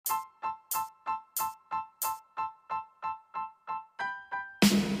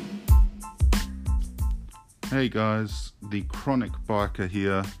Hey guys, the Chronic Biker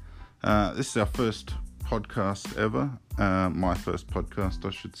here. This is our first podcast ever, my first podcast I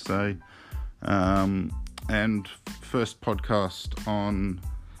should say, and first podcast on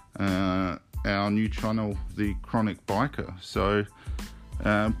our new channel, the Chronic Biker. So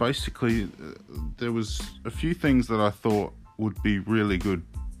basically there was a few things that I thought would be really good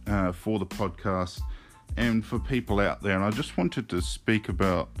for the podcast and for people out there, and I just wanted to speak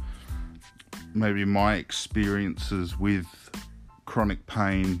about maybe my experiences with chronic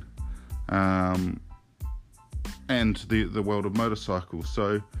pain and the world of motorcycles.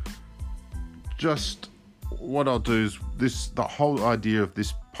 So just what I'll do is the whole idea of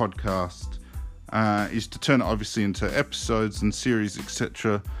this podcast is to turn it obviously into episodes and series,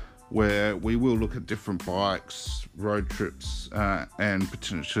 etc., where we will look at different bikes, road trips, and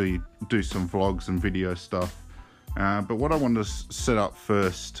potentially do some vlogs and video stuff. But what I want to set up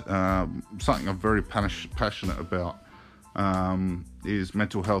first, something I'm very passionate about, is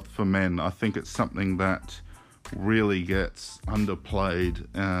mental health for men. I think it's something that really gets underplayed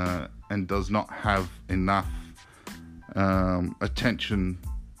and does not have enough attention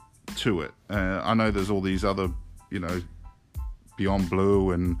to it. I know there's all these other, Beyond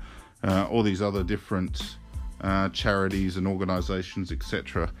Blue and all these other different charities and organisations,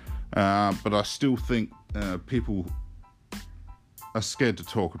 etc. But I still think people are scared to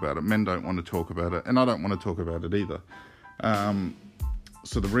talk about it. Men don't want to talk about it, and I don't want to talk about it either.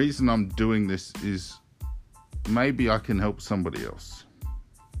 So the reason I'm doing this is maybe I can help somebody else.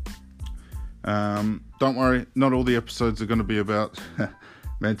 Don't worry, not all the episodes are going to be about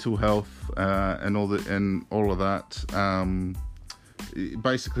mental health and all of that.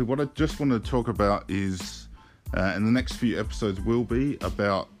 Basically, what I just want to talk about is, and the next few episodes will be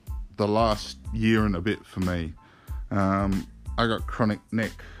about the last year and a bit for me. I got chronic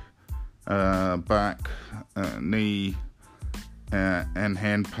neck, back, knee, and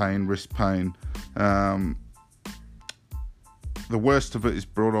hand pain, wrist pain. The worst of it is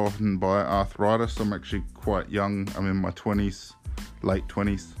brought on by arthritis. I'm actually quite young. I'm in my 20s, late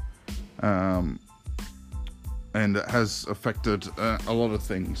 20s. And it has affected a lot of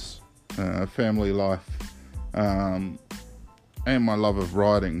things, family life, and my love of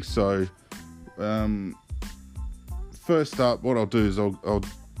riding. So first up, what I'll do is I'll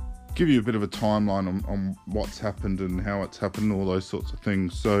give you a bit of a timeline on what's happened and how it's happened, all those sorts of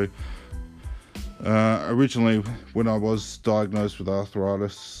things. So originally, when I was diagnosed with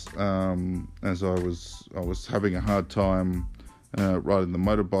arthritis, as I was having a hard time riding the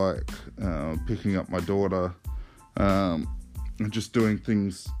motorbike, picking up my daughter, and just doing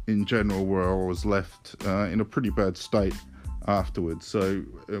things in general, where I was left in a pretty bad state afterwards. So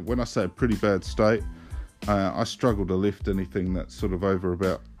when I say a pretty bad state, I struggle to lift anything that's sort of over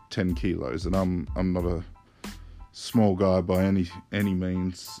about 10 kilos, and I'm not a small guy by any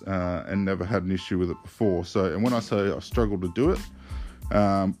means, and never had an issue with it before. So, and when I say I struggle to do it,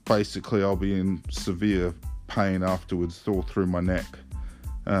 basically I'll be in severe pain afterwards, all through my neck,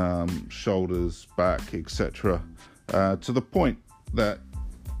 shoulders, back, etc., to the point that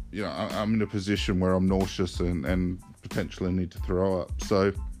I'm in a position where I'm nauseous and potentially need to throw up.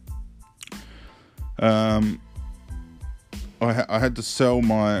 So I had to sell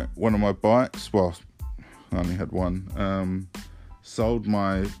one of my bikes. Well, I only had one. Sold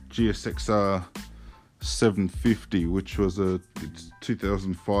my GSXR 750, which was it's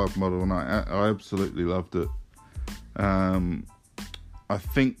 2005 model, and I absolutely loved it. I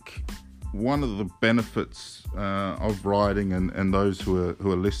think one of the benefits of riding, and those who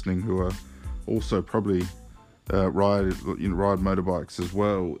are listening, who are also probably ride motorbikes as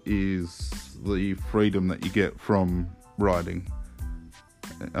well, is the freedom that you get from riding.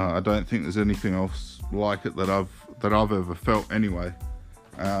 I don't think there's anything else like it that I've ever felt anyway.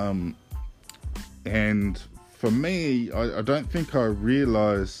 And for me, I don't think I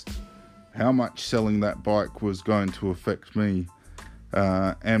realised how much selling that bike was going to affect me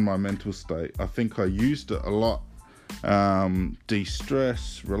and my mental state. I think I used it a lot,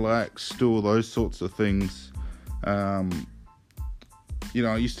 de-stress, relax, do all those sorts of things. I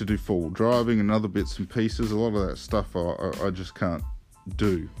used to do four-wheel driving and other bits and pieces. A lot of that stuff I just can't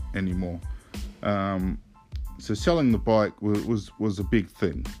do anymore. So selling the bike was a big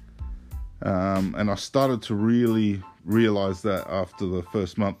thing. And I started to really realise that after the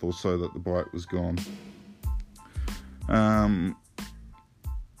first month or so that the bike was gone.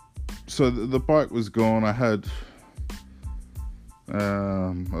 So the bike was gone. I had I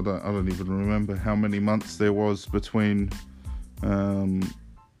don't even remember how many months there was between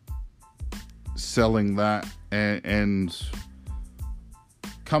selling that and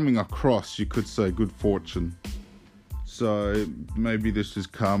coming across, you could say, good fortune. So maybe this is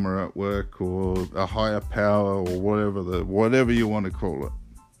karma at work, or a higher power, or whatever you want to call it.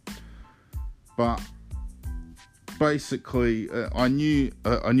 But basically, I knew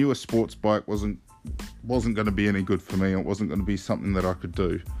a sports bike wasn't going to be any good for me. It wasn't going to be something that I could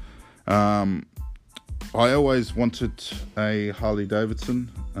do. I always wanted a Harley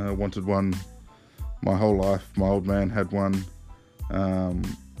Davidson. I wanted one my whole life. My old man had one. And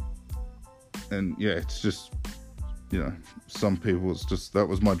yeah, it's just, some people, it's just, that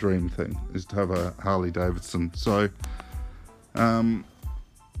was my dream thing, is to have a Harley Davidson. So,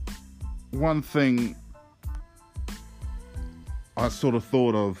 one thing I sort of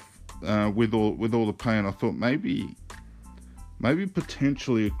thought of, with all the pain, I thought maybe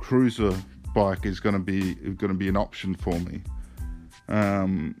potentially a cruiser bike is going to be an option for me.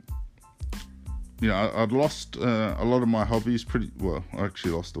 I'd lost a lot of my hobbies I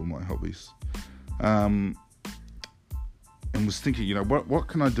actually lost all my hobbies. And was thinking, what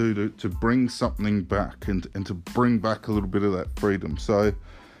can I do to bring something back and to bring back a little bit of that freedom? So,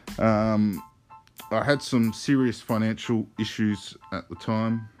 I had some serious financial issues at the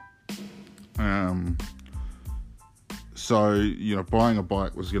time. So, buying a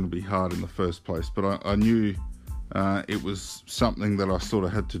bike was going to be hard in the first place, but I knew it was something that I sort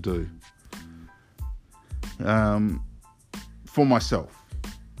of had to do for myself,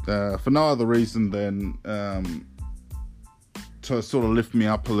 for no other reason than to sort of lift me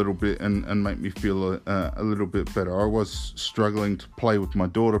up a little bit and make me feel a little bit better. I was struggling to play with my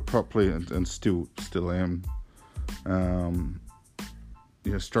daughter properly, and still am.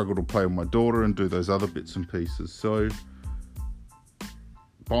 Struggle to play with my daughter and do those other bits and pieces. So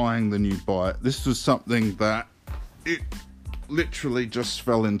buying the new bike, this was something that it literally just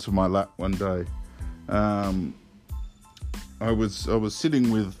fell into my lap one day. I was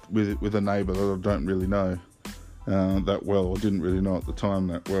sitting with a neighbour that I don't really know that well, or didn't really know at the time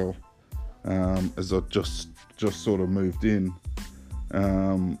that well, as I just sort of moved in,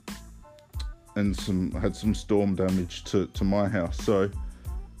 and had some storm damage to my house. So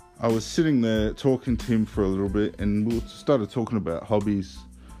I was sitting there talking to him for a little bit, and we started talking about hobbies,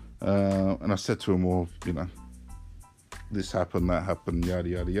 and I said to him, well, this happened, that happened, yada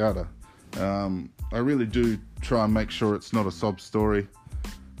yada yada. I really do try and make sure it's not a sob story.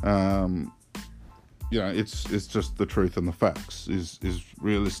 It's just the truth and the facts is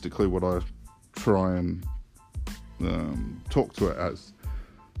realistically what I try and talk to it as.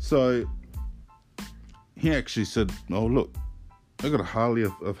 So he actually said, oh look, I got a Harley,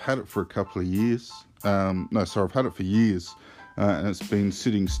 I've had it for a couple of years. I've had it for years, and it's been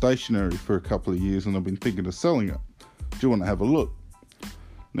sitting stationary for a couple of years, and I've been thinking of selling it. Do you want to have a look?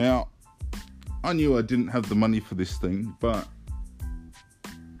 Now, I knew I didn't have the money for this thing, but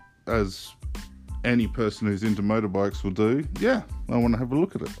as any person who's into motorbikes will do, yeah, I want to have a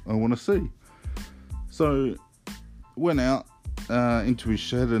look at it. I want to see. So, went out into his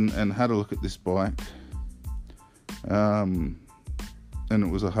shed and had a look at this bike. And it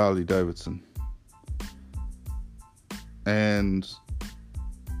was a Harley Davidson. And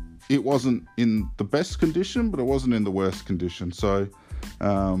it wasn't in the best condition, but it wasn't in the worst condition. So,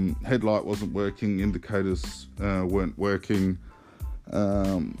 headlight wasn't working, indicators weren't working.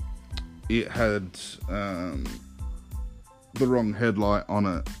 It had the wrong headlight on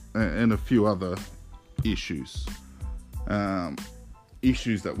it, and a few other issues.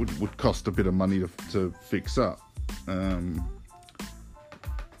 Issues that would cost a bit of money to fix up.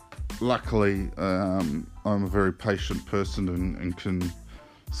 Luckily, I'm a very patient person and can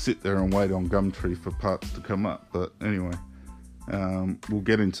sit there and wait on Gumtree for parts to come up. But anyway, we'll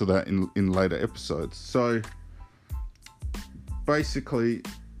get into that in later episodes. So basically,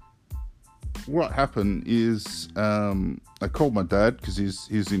 what happened is I called my dad because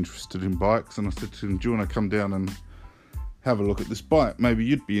he's interested in bikes, and I said to him, do you want to come down and have a look at this bike? Maybe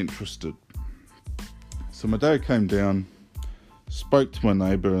you'd be interested. So my dad came down, spoke to my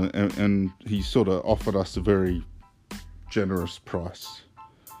neighbour, and he sort of offered us a very generous price,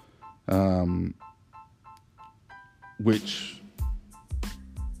 which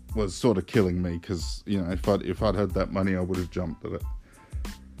was sort of killing me, because if I'd had that money, I would have jumped at it.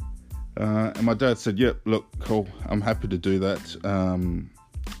 And my dad said, yep, look, cool, I'm happy to do that.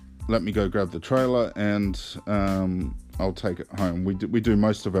 Let me go grab the trailer and I'll take it home. We do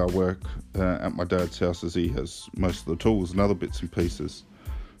most of our work at my dad's house, as he has most of the tools and other bits and pieces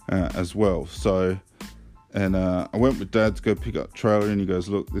as well. So, and I went with Dad to go pick up the trailer, and he goes,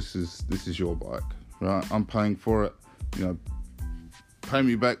 look, this is your bike, right? I'm paying for it. Pay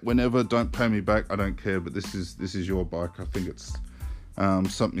me back whenever. Don't pay me back, I don't care. But this is your bike. I think it's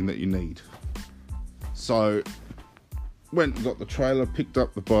something that you need. So went and got the trailer, picked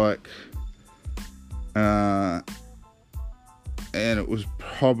up the bike, and it was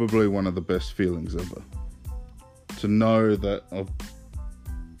probably one of the best feelings ever. To know that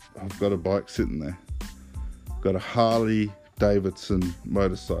I've got a bike sitting there. I've got a Harley Davidson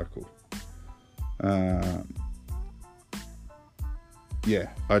motorcycle. I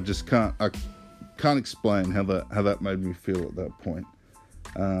just can't explain how that made me feel at that point.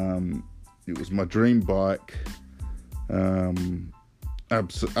 It was my dream bike.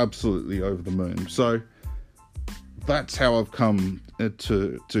 Absolutely over the moon. So that's how I've come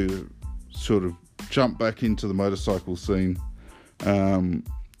to sort of jump back into the motorcycle scene. And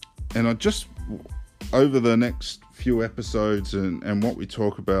I just, over the next few episodes and what we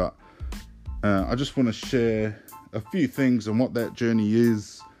talk about, I just want to share a few things on what that journey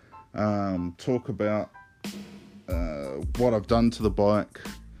is, talk about what I've done to the bike.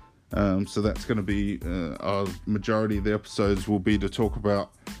 So that's going to be our majority of the episodes will be to talk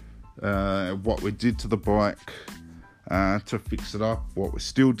about what we did to the bike to fix it up, what we're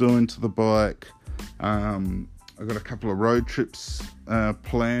still doing to the bike. I've got a couple of road trips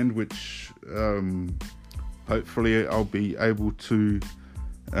planned, which hopefully I'll be able to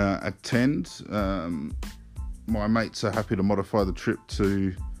attend. My mates are happy to modify the trip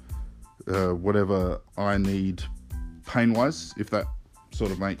to whatever I need pain-wise, if that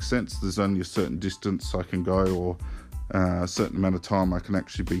sort of makes sense. There's only a certain distance I can go, or a certain amount of time I can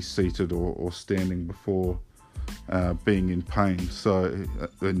actually be seated or standing before being in pain, so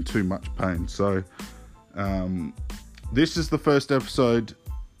in too much pain. So this is the first episode.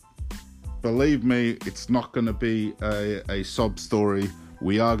 Believe me, it's not going to be a sob story.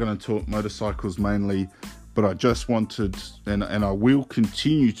 We are going to talk motorcycles mainly, but I just wanted, and I will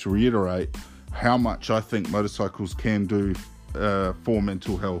continue to reiterate how much I think motorcycles can do for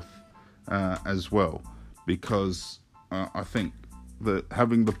mental health as well, because I think that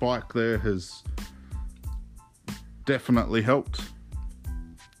having the bike there has definitely helped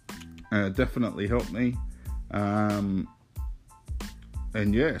me. And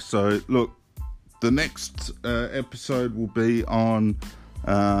yeah, so look, the next episode will be on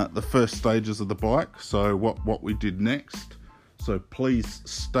the first stages of the bike, so what we did next. So please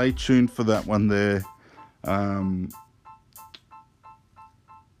stay tuned for that one there. And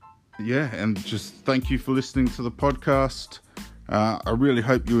just thank you for listening to the podcast. I really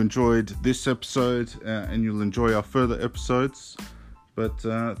hope you enjoyed this episode and you'll enjoy our further episodes. But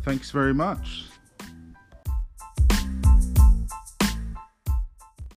thanks very much.